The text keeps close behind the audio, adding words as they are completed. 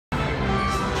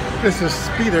This is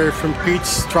Peter from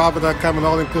PetesCruises-n-Travel.com and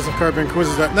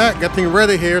All-Inclusive-Cruises.net, getting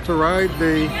ready here to ride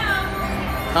the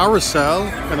Carousel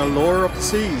and Allure of the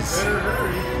Seas.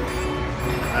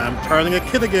 I'm turning a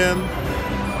kid again.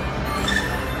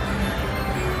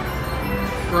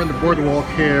 We're on the boardwalk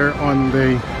here on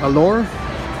the Allure,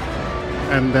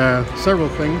 and several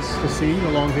things to see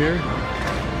along here.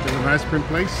 There's an ice cream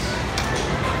place.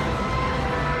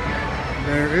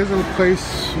 There is a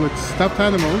place with stuffed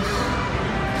animals.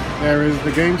 There is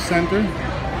the game center.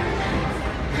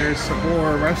 There's some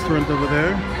more restaurant over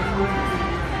there.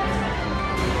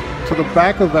 To the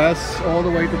back of us, all the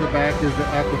way to the back, is the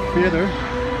amphitheater.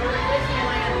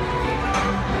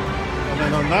 And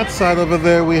then on that side over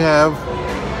there we have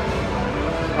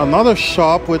another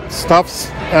shop with stuffed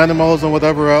animals and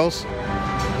whatever else.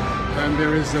 And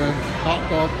there is a hot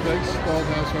dog place, dog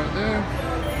house right there.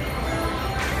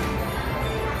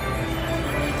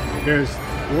 There's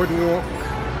Boardwalk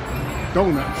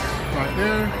Donuts right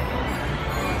there,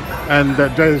 and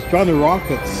there's Johnny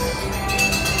Rockets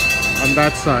on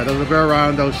that side. As we go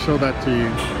around, I'll show that to you.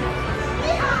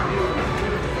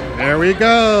 There we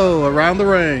go, around the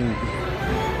ring.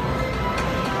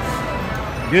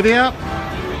 Giddy up.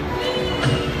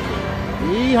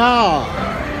 Yeehaw.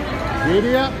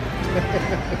 Giddy up.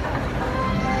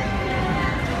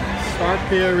 Start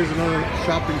here is another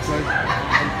shopping place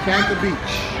on Canada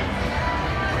Beach.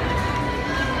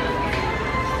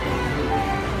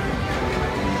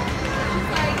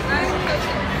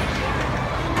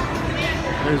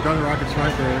 There's Johnny Rockets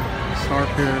right there. Star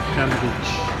Pier, Canada Beach.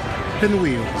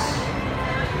 Pinwheels.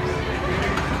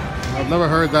 I've never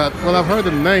heard that. Well, I've heard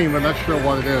the name, but not sure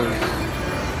what it is.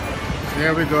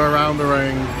 There we go around the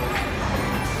ring.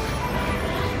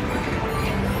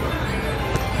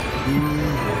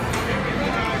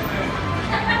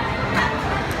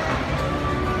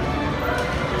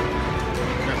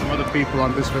 Got some other people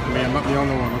on this with me. I'm not the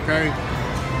only one, okay?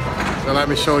 So let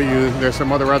me show you. There's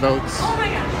some other adults.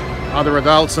 Other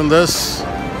adults in this.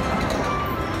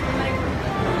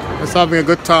 It's having a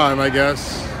good time, I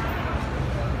guess.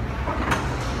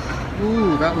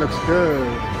 Ooh, that looks good.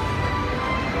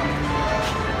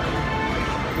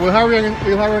 We'll hurry and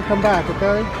come back,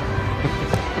 okay?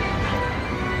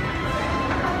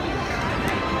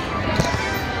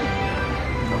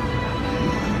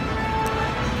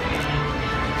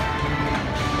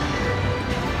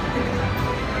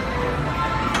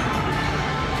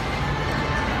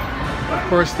 Of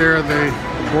course, there are the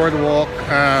boardwalk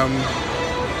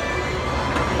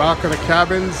balcony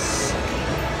cabins,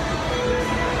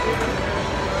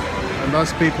 and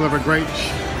those people have a great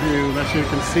view. That you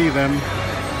can see them.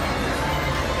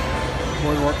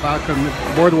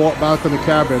 Boardwalk balcony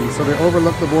cabins. So they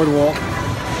overlook the boardwalk,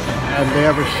 and they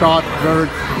have a very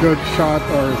good shot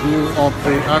or view of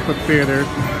the amphitheater,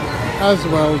 as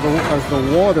well as the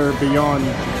water beyond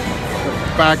the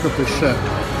back of the ship.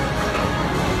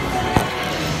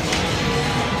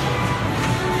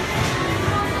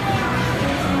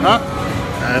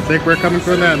 I think we're coming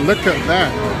to an end. Look at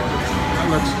that. That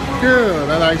looks good.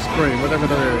 That ice cream, whatever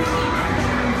that is.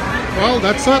 Well,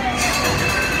 that's it.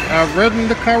 I've ridden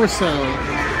the Carousel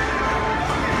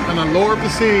and Allure of the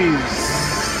Seas.